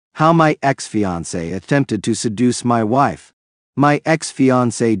How my ex-fiancee attempted to seduce my wife. My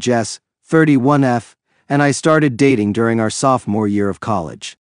ex-fiancee Jess, 31F, and I started dating during our sophomore year of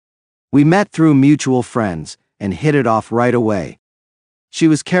college. We met through mutual friends and hit it off right away. She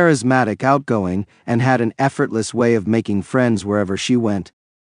was charismatic, outgoing, and had an effortless way of making friends wherever she went.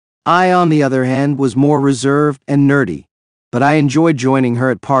 I, on the other hand, was more reserved and nerdy, but I enjoyed joining her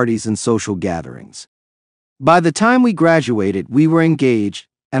at parties and social gatherings. By the time we graduated, we were engaged,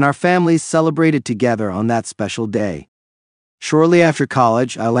 and our families celebrated together on that special day. Shortly after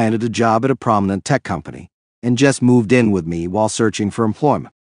college, I landed a job at a prominent tech company, and Jess moved in with me while searching for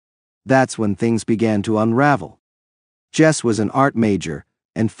employment. That's when things began to unravel. Jess was an art major,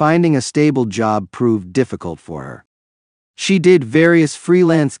 and finding a stable job proved difficult for her. She did various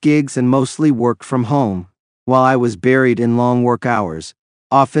freelance gigs and mostly worked from home, while I was buried in long work hours,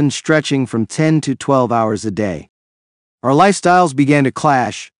 often stretching from 10 to 12 hours a day. Our lifestyles began to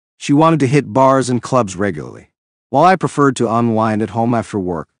clash. She wanted to hit bars and clubs regularly, while I preferred to unwind at home after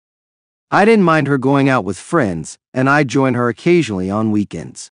work. I didn't mind her going out with friends, and I'd join her occasionally on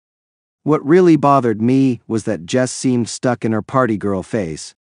weekends. What really bothered me was that Jess seemed stuck in her party girl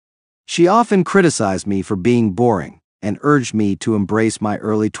phase. She often criticized me for being boring and urged me to embrace my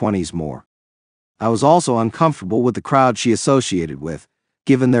early 20s more. I was also uncomfortable with the crowd she associated with,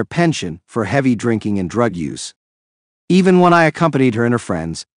 given their penchant for heavy drinking and drug use. Even when I accompanied her and her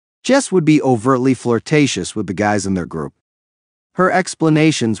friends, Jess would be overtly flirtatious with the guys in their group. Her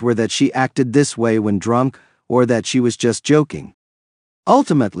explanations were that she acted this way when drunk or that she was just joking.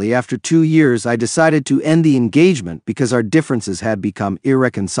 Ultimately, after 2 years, I decided to end the engagement because our differences had become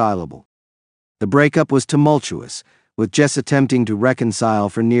irreconcilable. The breakup was tumultuous, with Jess attempting to reconcile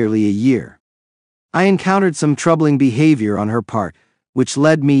for nearly a year. I encountered some troubling behavior on her part, which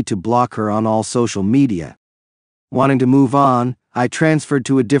led me to block her on all social media. Wanting to move on, I transferred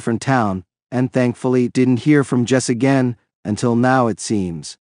to a different town, and thankfully didn't hear from Jess again until now, it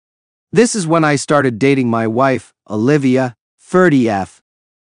seems. This is when I started dating my wife, Olivia, 30F.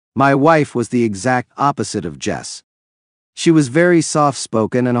 My wife was the exact opposite of Jess. She was very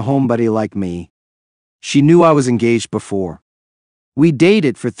soft-spoken and a homebody like me. She knew I was engaged before. We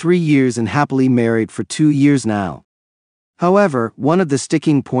dated for 3 years and happily married for 2 years now. However, one of the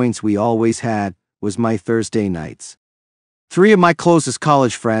sticking points we always had was my Thursday nights. 3 of my closest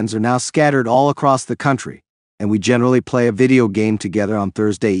college friends are now scattered all across the country, and we generally play a video game together on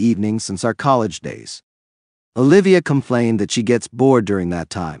Thursday evenings since our college days. Olivia complained that she gets bored during that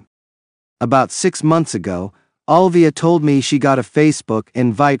time. About 6 months ago, Olivia told me she got a Facebook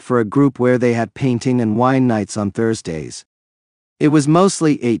invite for a group where they had painting and wine nights on Thursdays. It was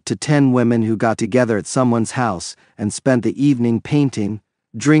mostly 8 to 10 women who got together at someone's house and spent the evening painting,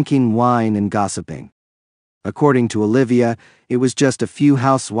 drinking wine, and gossiping. According to Olivia, it was just a few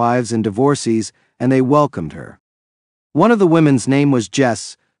housewives and divorcees, and they welcomed her. One of the women's name was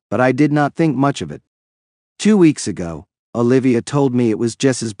Jess, but I did not think much of it. 2 weeks ago, Olivia told me it was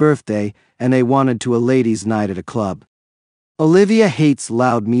Jess's birthday and they wanted to a ladies' night at a club. Olivia hates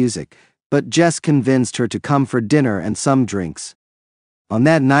loud music, but Jess convinced her to come for dinner and some drinks. On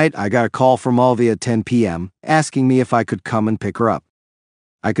that night, I got a call from Olivia at 10 p.m. asking me if I could come and pick her up.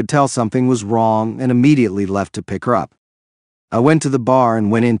 I could tell something was wrong and immediately left to pick her up. I went to the bar and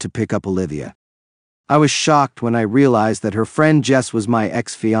went in to pick up Olivia. I was shocked when I realized that her friend Jess was my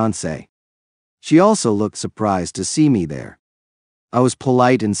ex-fiancee. She also looked surprised to see me there. I was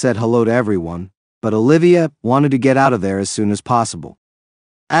polite and said hello to everyone, but Olivia wanted to get out of there as soon as possible.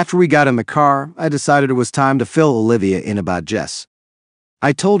 After we got in the car, I decided it was time to fill Olivia in about Jess.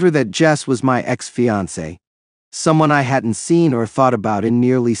 I told her that Jess was my ex-fiancee, someone I hadn't seen or thought about in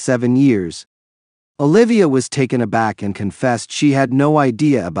nearly 7 years. Olivia was taken aback and confessed she had no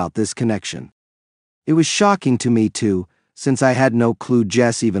idea about this connection. It was shocking to me too, since I had no clue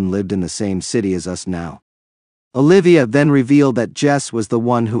Jess even lived in the same city as us now. Olivia then revealed that Jess was the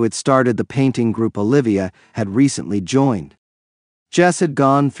one who had started the painting group Olivia had recently joined. Jess had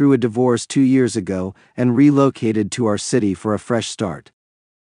gone through a divorce 2 years ago and relocated to our city for a fresh start.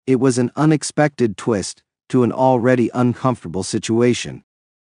 It was an unexpected twist to an already uncomfortable situation.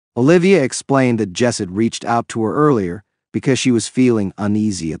 Olivia explained that Jess had reached out to her earlier because she was feeling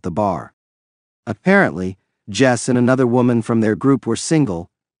uneasy at the bar. Apparently, Jess and another woman from their group were single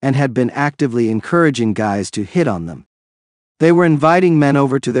and had been actively encouraging guys to hit on them. They were inviting men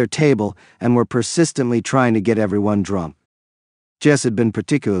over to their table and were persistently trying to get everyone drunk. Jess had been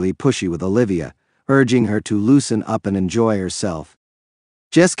particularly pushy with Olivia, urging her to loosen up and enjoy herself.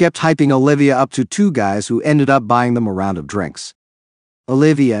 Jess kept hyping Olivia up to 2 guys who ended up buying them a round of drinks.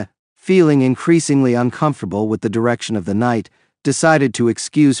 Olivia, feeling increasingly uncomfortable with the direction of the night, decided to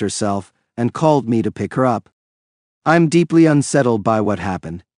excuse herself and called me to pick her up. I'm deeply unsettled by what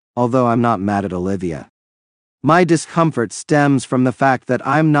happened, although I'm not mad at Olivia. My discomfort stems from the fact that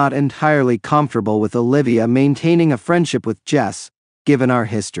I'm not entirely comfortable with Olivia maintaining a friendship with Jess, given our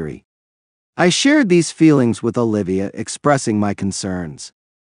history. I shared these feelings with Olivia, expressing my concerns.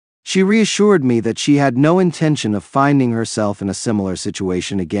 She reassured me that she had no intention of finding herself in a similar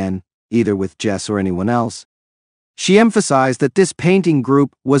situation again, either with Jess or anyone else. She emphasized that this painting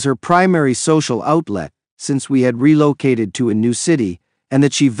group was her primary social outlet since we had relocated to a new city, and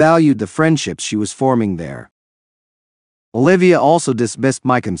that she valued the friendships she was forming there. Olivia also dismissed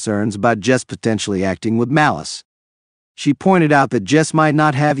my concerns about Jess potentially acting with malice. She pointed out that Jess might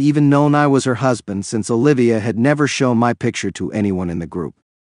not have even known I was her husband since Olivia had never shown my picture to anyone in the group.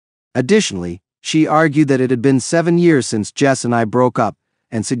 Additionally, she argued that it had been 7 years since Jess and I broke up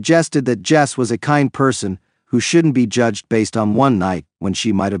and suggested that Jess was a kind person who shouldn't be judged based on one night when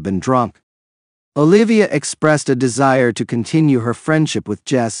she might have been drunk. Olivia expressed a desire to continue her friendship with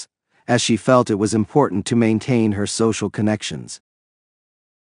Jess, as she felt it was important to maintain her social connections.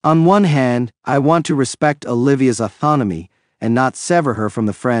 On one hand, I want to respect Olivia's autonomy and not sever her from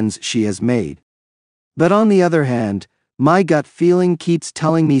the friends she has made. But on the other hand, my gut feeling keeps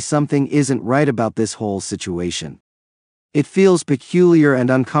telling me something isn't right about this whole situation. It feels peculiar and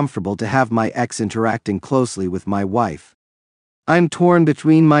uncomfortable to have my ex interacting closely with my wife. I'm torn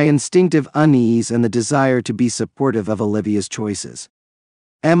between my instinctive unease and the desire to be supportive of Olivia's choices.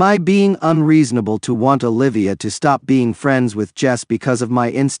 Am I being unreasonable to want Olivia to stop being friends with Jess because of my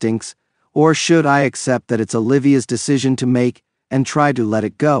instincts, or should I accept that it's Olivia's decision to make and try to let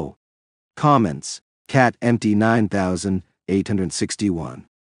it go? Comments. Cat Empty 9861.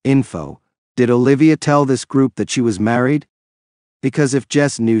 Info. Did Olivia tell this group that she was married? Because if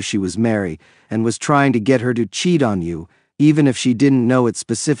Jess knew she was married and was trying to get her to cheat on you, even if she didn't know it's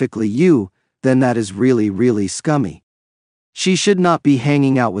specifically you, then that is really, really scummy. She should not be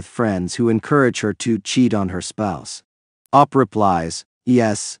hanging out with friends who encourage her to cheat on her spouse. Op replies,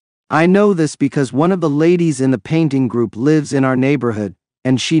 yes, I know this because one of the ladies in the painting group lives in our neighborhood,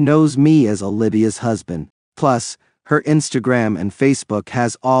 and she knows me as Olivia's husband. Plus, her Instagram and Facebook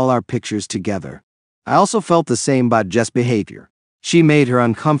has all our pictures together. I also felt the same about Jess' behavior. She made her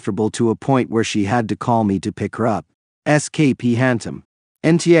uncomfortable to a point where she had to call me to pick her up. SKP Hantum.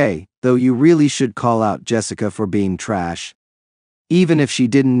 NTA, though you really should call out Jessica for being trash. Even if she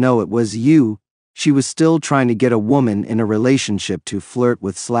didn't know it was you, she was still trying to get a woman in a relationship to flirt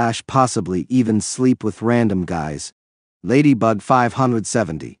with / possibly even sleep with random guys. Ladybug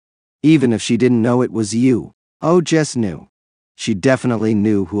 570. Even if she didn't know it was you. Oh, Jess knew. She definitely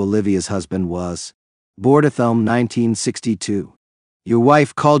knew who Olivia's husband was. Bordathelm 1962. Your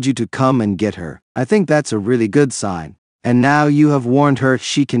wife called you to come and get her. I think that's a really good sign. And now you have warned her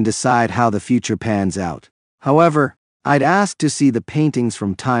she can decide how the future pans out. However, I'd ask to see the paintings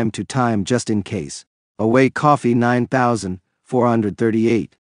from time to time just in case. Away Coffee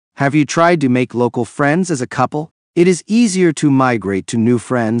 9438. Have you tried to make local friends as a couple? It is easier to migrate to new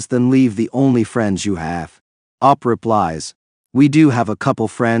friends than leave the only friends you have. Op replies, we do have a couple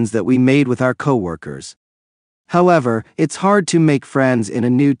friends that we made with our coworkers. However, it's hard to make friends in a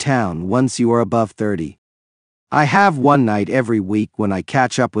new town once you are above 30. I have one night every week when I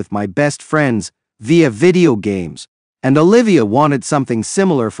catch up with my best friends via video games, and Olivia wanted something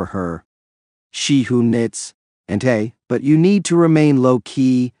similar for her. She who knits. And hey, but you need to remain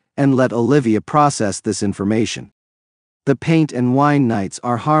low-key and let Olivia process this information. The paint and wine nights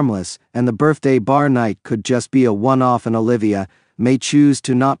are harmless, and the birthday bar night could just be a one-off, and Olivia may choose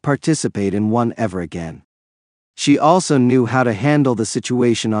to not participate in one ever again. She also knew how to handle the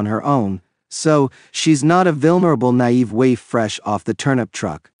situation on her own, so she's not a vulnerable, naive waif fresh off the turnip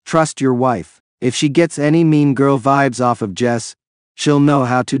truck. Trust your wife. If she gets any mean girl vibes off of Jess, she'll know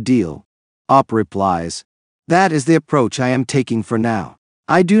how to deal. Op replies, that is the approach I am taking for now.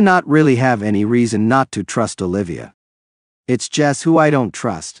 I do not really have any reason not to trust Olivia. It's Jess who I don't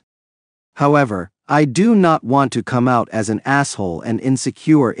trust. However, I do not want to come out as an asshole and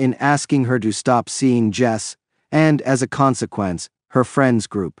insecure in asking her to stop seeing Jess, and as a consequence, her friends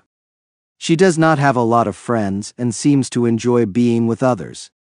group. She does not have a lot of friends and seems to enjoy being with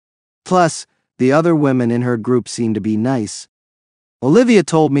others. Plus, the other women in her group seem to be nice. Olivia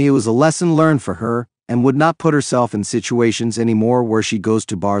told me it was a lesson learned for her and would not put herself in situations anymore where she goes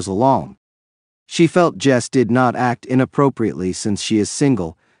to bars alone. She felt Jess did not act inappropriately since she is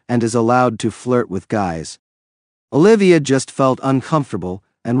single and is allowed to flirt with guys. Olivia just felt uncomfortable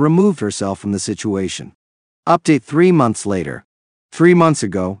and removed herself from the situation. Update 3 months later. 3 months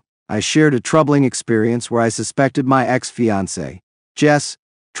ago, I shared a troubling experience where I suspected my ex-fiancée, Jess,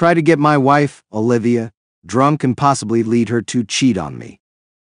 tried to get my wife, Olivia, drunk and possibly lead her to cheat on me.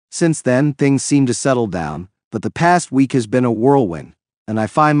 Since then, things seem to settle down, but the past week has been a whirlwind, and I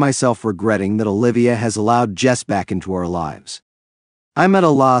find myself regretting that Olivia has allowed Jess back into our lives. I'm at a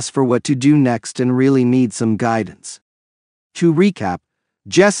loss for what to do next and really need some guidance. To recap,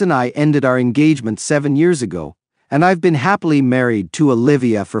 Jess and I ended our engagement 7 years ago, and I've been happily married to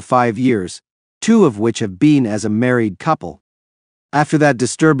Olivia for 5 years, 2 of which have been as a married couple. After that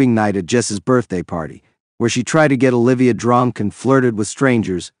disturbing night at Jess's birthday party, where she tried to get Olivia drunk and flirted with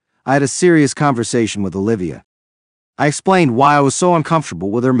strangers, I had a serious conversation with Olivia. I explained why I was so uncomfortable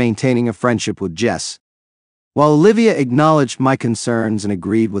with her maintaining a friendship with Jess. While Olivia acknowledged my concerns and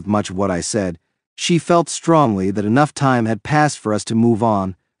agreed with much of what I said, she felt strongly that enough time had passed for us to move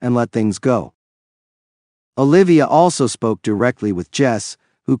on and let things go. Olivia also spoke directly with Jess,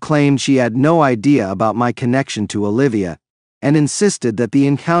 who claimed she had no idea about my connection to Olivia and insisted that the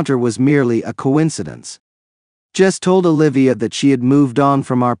encounter was merely a coincidence. Jess told Olivia that she had moved on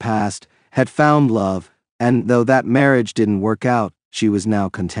from our past, had found love, and though that marriage didn't work out, she was now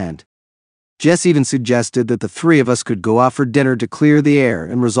content. Jess even suggested that the 3 of us could go out for dinner to clear the air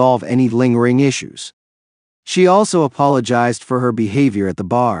and resolve any lingering issues. She also apologized for her behavior at the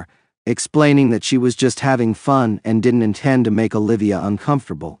bar, explaining that she was just having fun and didn't intend to make Olivia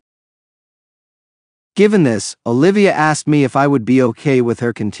uncomfortable. Given this, Olivia asked me if I would be okay with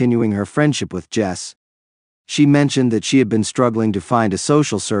her continuing her friendship with Jess. She mentioned that she had been struggling to find a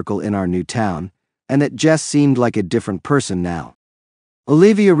social circle in our new town, and that Jess seemed like a different person now.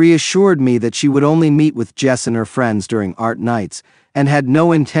 Olivia reassured me that she would only meet with Jess and her friends during art nights and had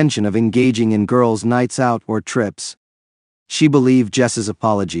no intention of engaging in girls' nights out or trips. She believed Jess's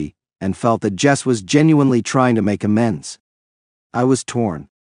apology and felt that Jess was genuinely trying to make amends. I was torn.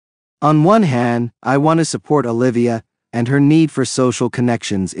 On one hand, I want to support Olivia and her need for social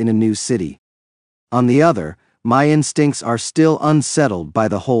connections in a new city. On the other, my instincts are still unsettled by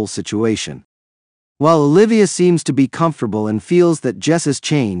the whole situation. While Olivia seems to be comfortable and feels that Jess has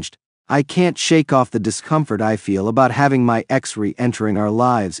changed, I can't shake off the discomfort I feel about having my ex re-entering our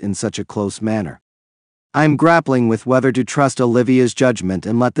lives in such a close manner. I'm grappling with whether to trust Olivia's judgment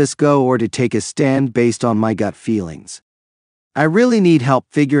and let this go or to take a stand based on my gut feelings. I really need help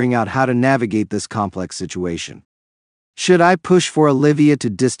figuring out how to navigate this complex situation. Should I push for Olivia to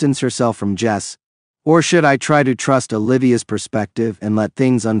distance herself from Jess, or should I try to trust Olivia's perspective and let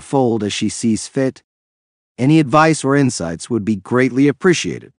things unfold as she sees fit? Any advice or insights would be greatly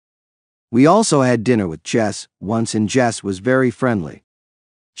appreciated. We also had dinner with Jess once, and Jess was very friendly.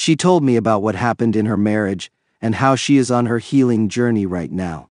 She told me about what happened in her marriage and how she is on her healing journey right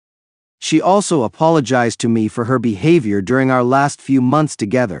now. She also apologized to me for her behavior during our last few months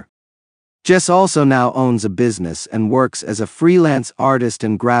together. Jess also now owns a business and works as a freelance artist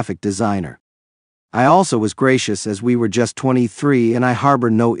and graphic designer. I also was gracious as we were just 23 and I harbor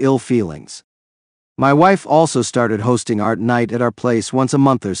no ill feelings. My wife also started hosting art night at our place once a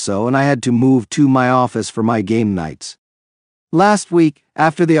month or so, and I had to move to my office for my game nights. Last week,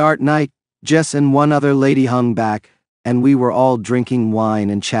 after the art night, Jess and one other lady hung back, and we were all drinking wine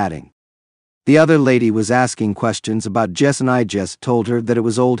and chatting. The other lady was asking questions about Jess, and I just told her that it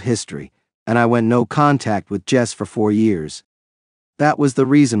was old history, and I went no contact with Jess for 4 years. That was the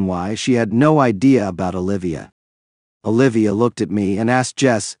reason why she had no idea about Olivia. Olivia looked at me and asked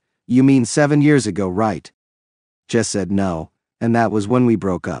Jess, "You mean 7 years ago, right?" Jess said no, and that was when we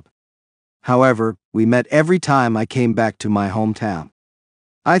broke up. However, we met every time I came back to my hometown.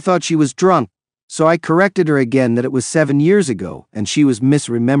 I thought she was drunk, so I corrected her again that it was 7 years ago and she was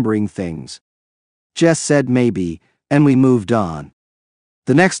misremembering things. Jess said maybe, and we moved on.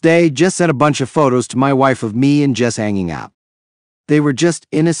 The next day, Jess sent a bunch of photos to my wife of me and Jess hanging out. They were just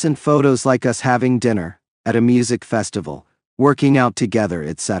innocent photos like us having dinner, at a music festival, working out together,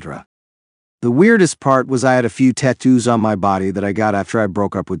 etc. The weirdest part was I had a few tattoos on my body that I got after I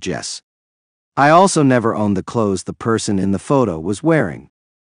broke up with Jess. I also never owned the clothes the person in the photo was wearing.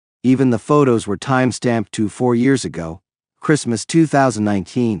 Even the photos were time-stamped to 4 years ago, Christmas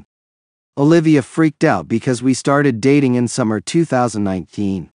 2019. Olivia freaked out because we started dating in summer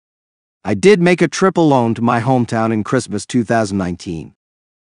 2019. I did make a trip alone to my hometown in Christmas 2019.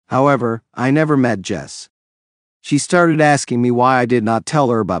 However, I never met Jess. She started asking me why I did not tell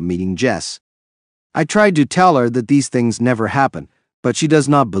her about meeting Jess. I tried to tell her that these things never happen, but she does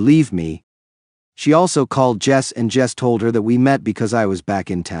not believe me. She also called Jess and Jess told her that we met because I was back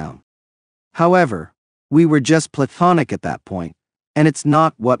in town. However, we were just platonic at that point, and it's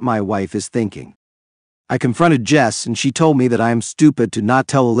not what my wife is thinking. I confronted Jess and she told me that I am stupid to not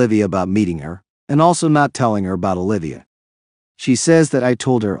tell Olivia about meeting her, and also not telling her about Olivia. She says that I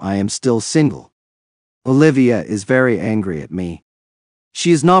told her I am still single. Olivia is very angry at me.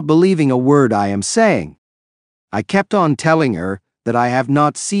 She is not believing a word I am saying. I kept on telling her that I have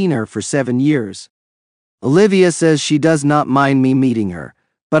not seen her for 7 years. Olivia says she does not mind me meeting her,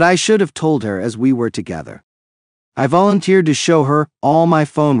 but I should have told her as we were together. I volunteered to show her all my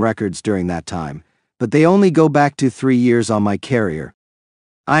phone records during that time, but they only go back to 3 years on my carrier.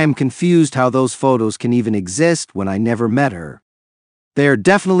 I am confused how those photos can even exist when I never met her. They are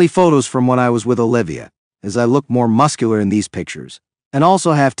definitely photos from when I was with Olivia, as I look more muscular in these pictures, and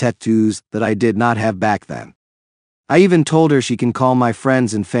also have tattoos that I did not have back then. I even told her she can call my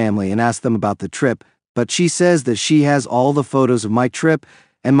friends and family and ask them about the trip, but she says that she has all the photos of my trip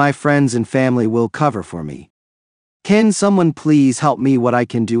and my friends and family will cover for me. Can someone please help me what I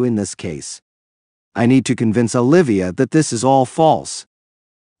can do in this case? I need to convince Olivia that this is all false.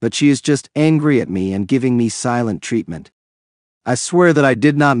 But she is just angry at me and giving me silent treatment. I swear that I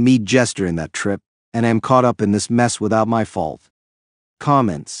did not meet Jess during that trip, and am caught up in this mess without my fault.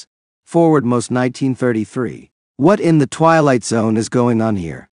 Comments. Forward most 1933. What in the Twilight Zone is going on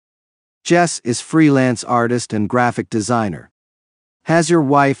here? Jess is freelance artist and graphic designer. Has your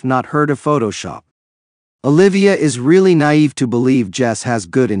wife not heard of Photoshop? Olivia is really naive to believe Jess has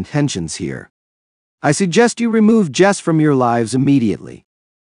good intentions here. I suggest you remove Jess from your lives immediately.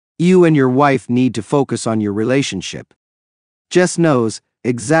 You and your wife need to focus on your relationship. Jess knows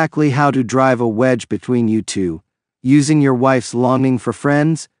exactly how to drive a wedge between you two, using your wife's longing for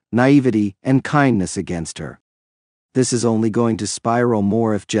friends, naivety, and kindness against her. This is only going to spiral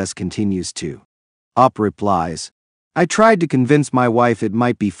more if Jess continues to. Op replies, I tried to convince my wife it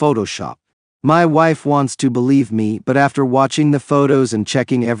might be Photoshop. My wife wants to believe me, but after watching the photos and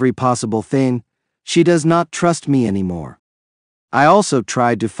checking every possible thing, she does not trust me anymore. I also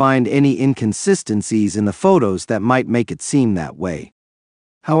tried to find any inconsistencies in the photos that might make it seem that way.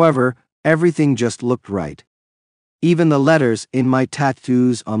 However, everything just looked right. Even the letters in my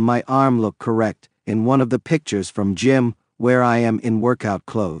tattoos on my arm look correct in one of the pictures from gym where I am in workout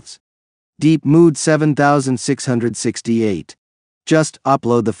clothes. Deep Mood 7668. Just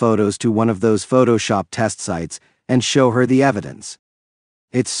upload the photos to one of those Photoshop test sites and show her the evidence.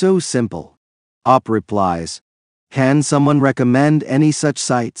 It's so simple. Op replies, can someone recommend any such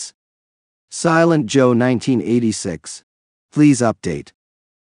sites? Silent Joe 1986. Please update.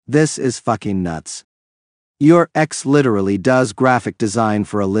 This is fucking nuts. Your ex literally does graphic design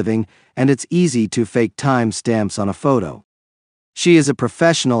for a living, and it's easy to fake timestamps on a photo. She is a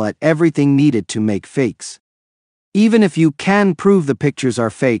professional at everything needed to make fakes. Even if you can prove the pictures are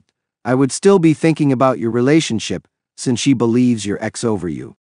faked, I would still be thinking about your relationship, since she believes your ex over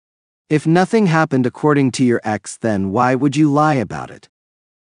you. If nothing happened according to your ex, then why would you lie about it?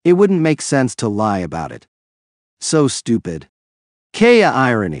 It wouldn't make sense to lie about it. So stupid. Kaya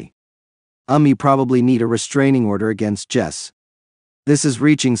irony. You probably need a restraining order against Jess. This is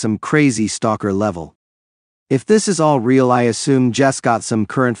reaching some crazy stalker level. If this is all real, I assume Jess got some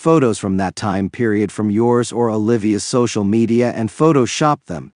current photos from that time period from yours or Olivia's social media and photoshopped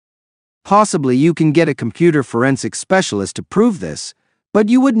them. Possibly you can get a computer forensic specialist to prove this, but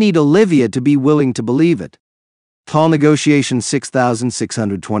you would need Olivia to be willing to believe it. Call negotiation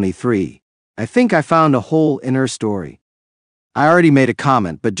 6623. I think I found a hole in her story. I already made a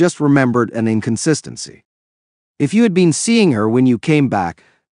comment, but just remembered an inconsistency. If you had been seeing her when you came back,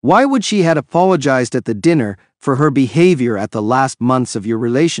 why would she had apologized at the dinner for her behavior at the last months of your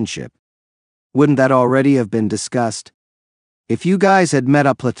relationship? Wouldn't that already have been discussed? If you guys had met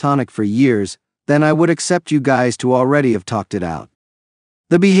up platonic for years, then I would accept you guys to already have talked it out.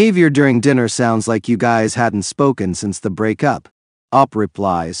 The behavior during dinner sounds like you guys hadn't spoken since the breakup. Op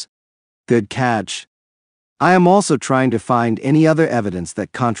replies, good catch. I am also trying to find any other evidence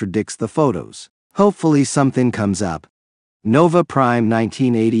that contradicts the photos. Hopefully something comes up. Nova Prime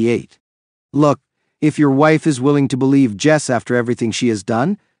 1988. Look, if your wife is willing to believe Jess after everything she has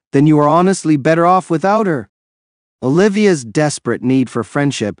done, then you are honestly better off without her. Olivia's desperate need for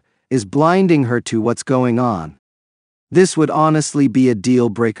friendship is blinding her to what's going on. This would honestly be a deal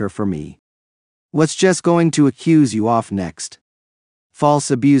breaker for me. What's Jess going to accuse you of next? False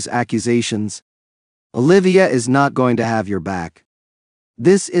abuse accusations? Olivia is not going to have your back.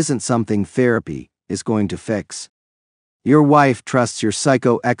 This isn't something therapy is going to fix. Your wife trusts your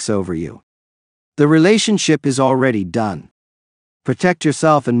psycho ex over you. The relationship is already done. Protect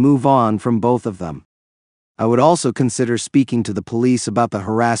yourself and move on from both of them. I would also consider speaking to the police about the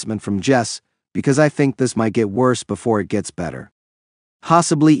harassment from Jess, because I think this might get worse before it gets better.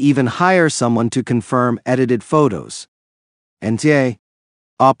 possibly even hire someone to confirm edited photos. AITAH.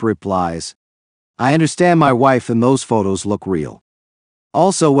 Op replies, I understand my wife and those photos look real.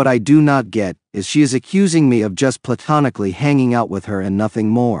 Also, what I do not get is she is accusing me of just platonically hanging out with her and nothing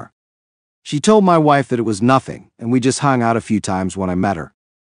more. She told my wife that it was nothing, and we just hung out a few times when I met her.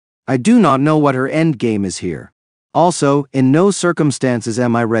 I do not know what her end game is here. Also, in no circumstances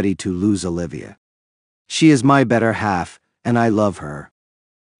am I ready to lose Olivia. She is my better half, and I love her.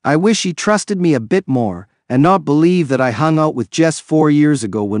 I wish she trusted me a bit more, and not believe that I hung out with Jess 4 years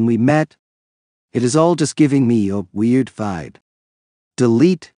ago when we met. It is all just giving me a weird vibe.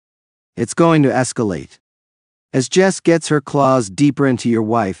 Delete. It's going to escalate. As Jess gets her claws deeper into your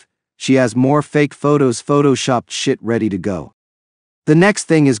wife, she has more fake photos, photoshopped shit ready to go. The next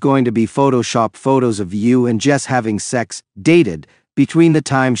thing is going to be photoshopped photos of you and Jess having sex, dated, between the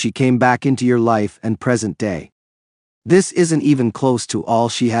time she came back into your life and present day. This isn't even close to all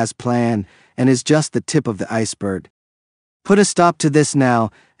she has planned and is just the tip of the iceberg. Put a stop to this now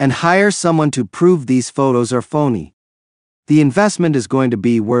and hire someone to prove these photos are phony. The investment is going to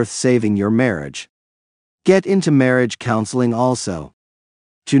be worth saving your marriage. Get into marriage counseling also.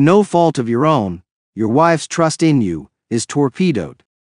 To no fault of your own, your wife's trust in you is torpedoed.